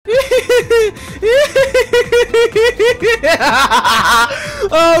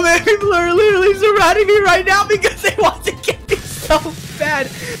Oh man, people are literally surrounding me right now because they want to get me so bad.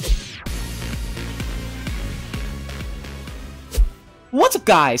 What's up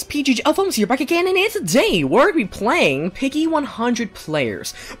guys, PghLFilms here back again, and today we're going to be playing Piggy 100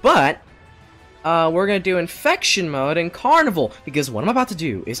 players, but we're going to do Infection mode and Carnival, because what I'm about to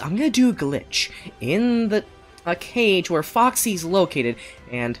do is I'm going to do a glitch in the cage where Foxy's located,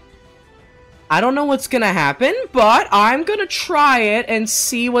 and I don't know what's going to happen, but I'm going to try it and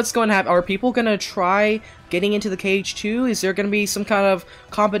see what's going to happen. Are people going to try getting into the cage too? Is there going to be some kind of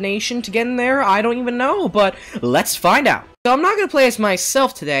combination to get in there? I don't even know, but let's find out. So I'm not going to play as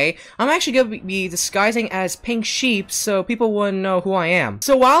myself today. I'm actually going to be disguising as Pink Sheep so people wouldn't know who I am.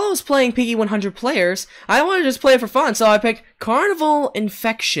 So while I was playing Piggy 100 players, I wanted to just play it for fun, so I picked Carnival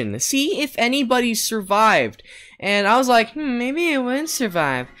Infection. See if anybody survived. And I was like, maybe I wouldn't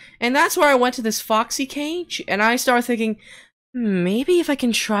survive. And that's where I went to this Foxy cage, and I started thinking, maybe if I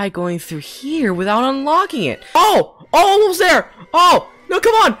can try going through here without unlocking it. Oh! Oh, almost there! Oh! No,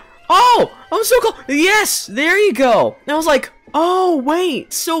 come on! Oh! I'm so close! Yes! There you go! And I was like, oh,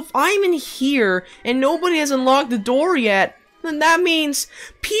 wait. So if I'm in here and nobody has unlocked the door yet, then that means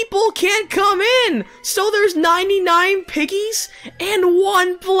people can't come in! So there's 99 piggies and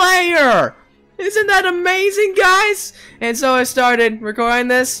 1 player! Isn't that amazing, guys? And so I started recording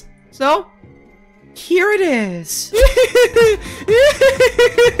this. So, here it is.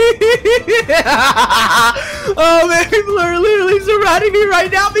 Oh man, people are literally surrounding me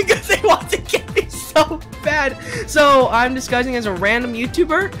right now because they want to get me so bad. So I'm disguising as a random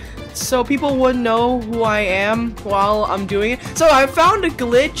YouTuber, so people wouldn't know who I am while I'm doing it. So I found a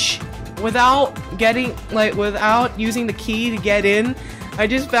glitch without using the key to get in. I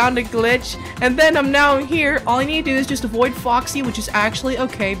just found a glitch, and then I'm now here. All I need to do is just avoid Foxy, which is actually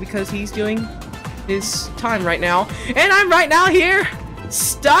okay because he's doing his time right now. And I'm right now here,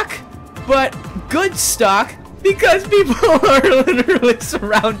 stuck, but good stuck, because people are literally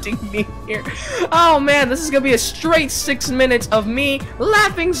surrounding me here. Oh man, this is gonna be a straight 6 minutes of me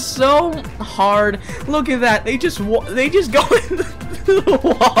laughing so hard. Look at that, they just go in the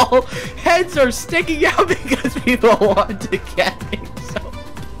wall. Heads are sticking out because people want to get me.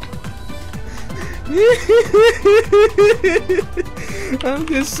 I'm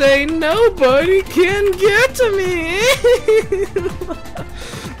just saying, nobody can get to me.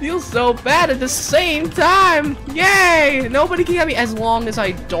 Feels so bad at the same time. Yay! Nobody can get me as long as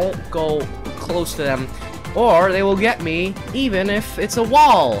I don't go close to them, or they will get me even if it's a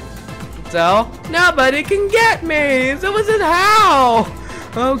wall. So nobody can get me. So is it how?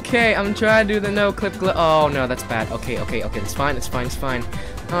 Okay, I'm trying to do the no clip glitch. Oh no, that's bad. Okay, it's fine.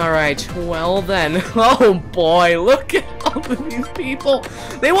 Alright, well then. Oh boy, look at all of these people.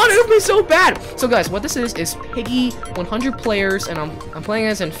 They want to move me so bad. So guys, what this is Piggy 100 players, and I'm playing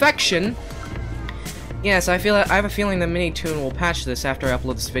as Infection. Yes, I have a feeling the mini-tune will patch this after I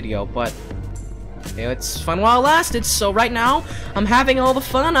upload this video, but it's fun while it lasted, so right now, I'm having all the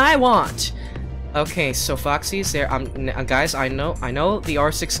fun I want. Okay, so Foxy's there. Guys, I know the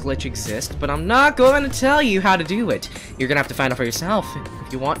R6 glitch exists, but I'm not going to tell you how to do it. You're gonna have to find out for yourself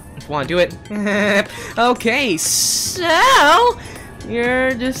if you want to do it. Okay, so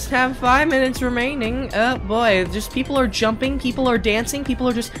you just have 5 minutes remaining. Oh boy, just people are jumping, people are dancing, people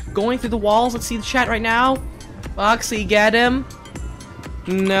are just going through the walls. Let's see the chat right now. Foxy, get him.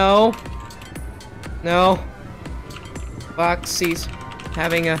 No. Foxy's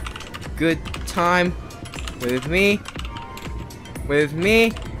having a good time with me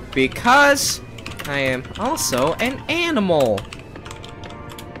because I am also an animal.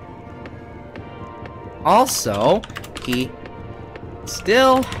 Also, he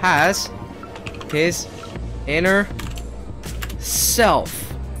still has his inner self.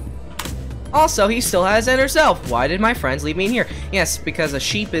 Why did my friends leave me in here? Yes, because a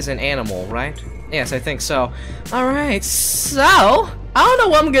sheep is an animal, right? Yes, I think so. Alright, so I don't know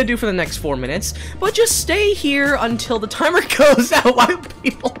what I'm gonna do for the next 4 minutes, but just stay here until the timer goes out while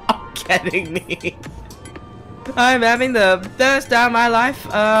people are getting me. I'm having the best time of my life.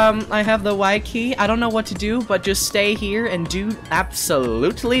 I have the Y key. I don't know what to do, but just stay here and do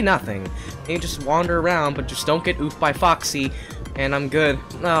absolutely nothing. You just wander around, but just don't get oofed by Foxy, and I'm good.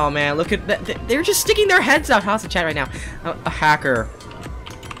 Oh man, look at that. They're just sticking their heads out. How's the chat right now? A hacker.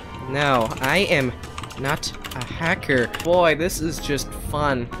 No, I am not a hacker. Boy, this is just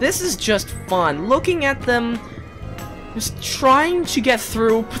fun. Looking at them just trying to get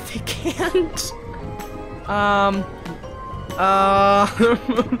through, but they can't. I'm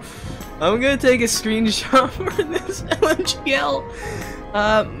gonna take a screenshot for this LMGL.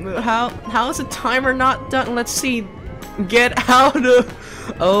 How's the timer not done? Let's see. Get out of...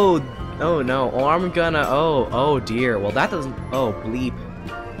 Oh no. Oh, I'm gonna... Oh dear. Well, that doesn't... Oh, bleep.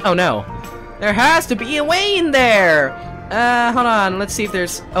 Oh no. There has to be a way in there! Hold on. Let's see if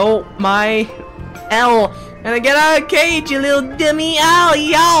there's... Oh, my... L. And I get out of the cage, you little dummy. Ow,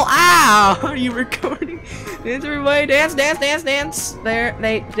 yo, ow! Are you recording? Dance, everybody, dance, dance, dance, dance.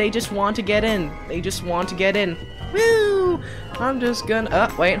 They just want to get in. They just want to get in. Woo! I'm just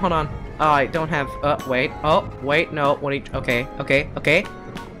gonna... wait, hold on. Oh, I don't have... wait. Oh, wait, no. What are you... Okay, okay, okay.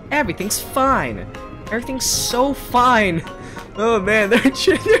 Everything's fine. Everything's so fine. Oh man,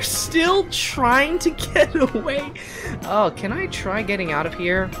 they're still trying to get away. Oh, can I try getting out of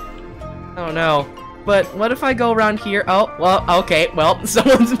here? Oh no. But what if I go around here? Oh, well, okay, well,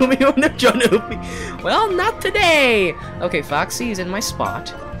 someone's moving over there trying to move me. Well, not today. Okay, Foxy is in my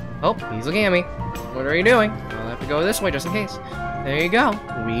spot. Oh, he's looking at me. What are you doing? I'll have to go this way just in case. There you go.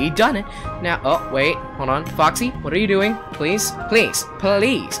 We done it. Now, oh, wait, hold on. Foxy, what are you doing? Please, please,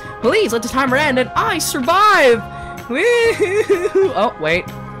 please, please let the timer end and I survive. Woo-hoo-hoo. Oh, wait.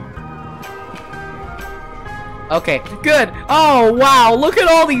 Okay, good. Oh, wow, look at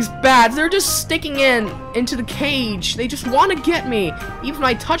all these bats. They're just sticking into the cage. They just want to get me. Even when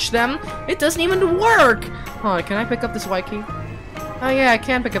I touch them, it doesn't even work. Oh, can I pick up this white key? Oh, yeah, I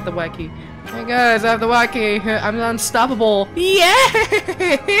can pick up the white key. Hey, guys, I have the white key. I'm unstoppable. Yeah!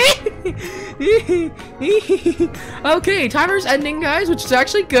 Okay, timer's ending, guys, which is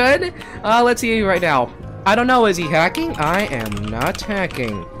actually good. Let's see right now. I don't know, is he hacking? I am not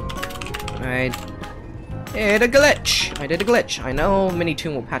hacking. I did a glitch. I did a glitch. I know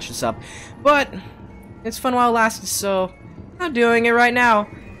Minitoon will patch this up, but it's fun while it lasts, so I'm doing it right now.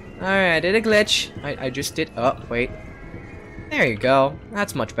 Alright, I did a glitch. I just did... Oh, wait. There you go.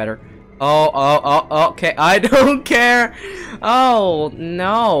 That's much better. Oh, okay. I don't care. Oh,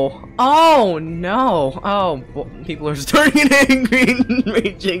 no. Oh, no. Oh, people are starting getting angry and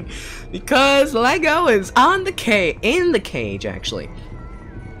raging because Lego is in the cage, actually.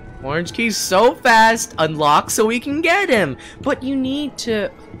 Orange key's so fast, unlock so we can get him. But you need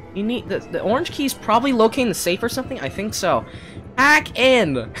the orange key's probably locating the safe or something. I think so. Hack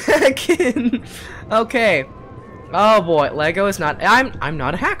in. Hack in. Okay. Oh boy, Lego is not. I'm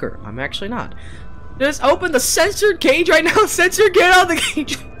not a hacker. I'm actually not. Just open the censored cage right now. Censor, get out of the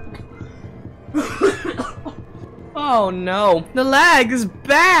cage. Oh no, the lag is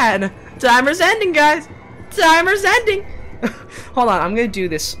bad. Timer's ending, guys. Timer's ending. Hold on, I'm gonna do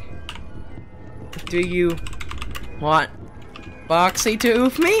this. Do you want Foxy to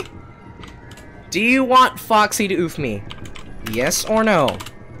oof me? Do you want Foxy to oof me? Yes or no?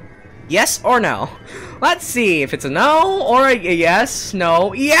 Yes or no? Let's see if it's a no or a yes,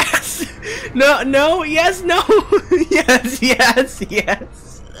 no, yes, no, no, yes, no, yes, yes,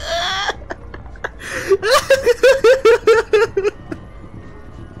 yes.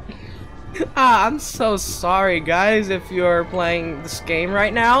 I'm so sorry, guys, if you're playing this game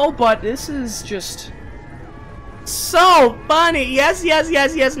right now, but this is just so funny. Yes, yes,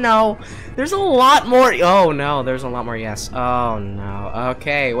 yes, yes, no. There's a lot more. Oh, no, there's a lot more yes. Oh, no.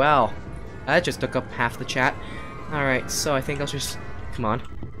 Okay, well, that just took up half the chat. Alright, so I think I'll just... Come on.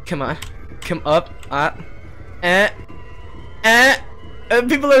 Come on. Come up.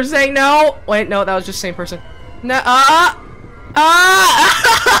 People are saying no. Wait, no, that was just the same person. No, I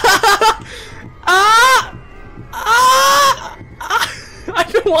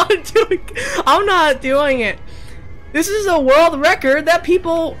don't want to do it. I'm not doing it. This is a world record that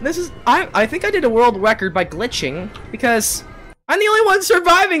people... I think I did a world record by glitching, because I'm the only one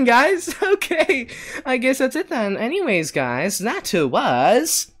surviving, guys. Okay, I guess that's it then. Anyways, guys, that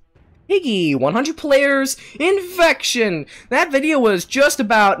was Piggy 100 players infection. That video was just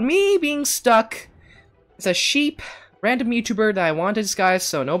about me being stuck as a sheep, random YouTuber that I wanted to disguise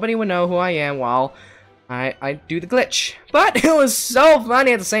so nobody would know who I am while I do the glitch. But it was so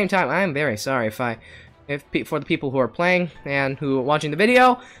funny at the same time. I'm very sorry for the people who are playing and who are watching the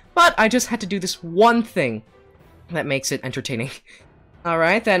video, but I just had to do this one thing that makes it entertaining.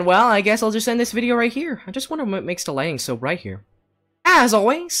 Alright then, well, I guess I'll just end this video right here. I just wonder what makes the lighting so bright here. As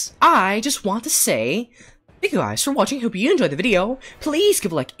always, I just want to say thank you guys for watching. Hope you enjoyed the video. Please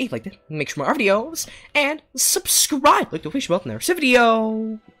give a like if you liked it, make sure more videos, and subscribe. Click the notification button there. See the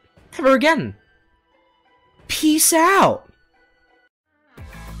video ever again. Peace out.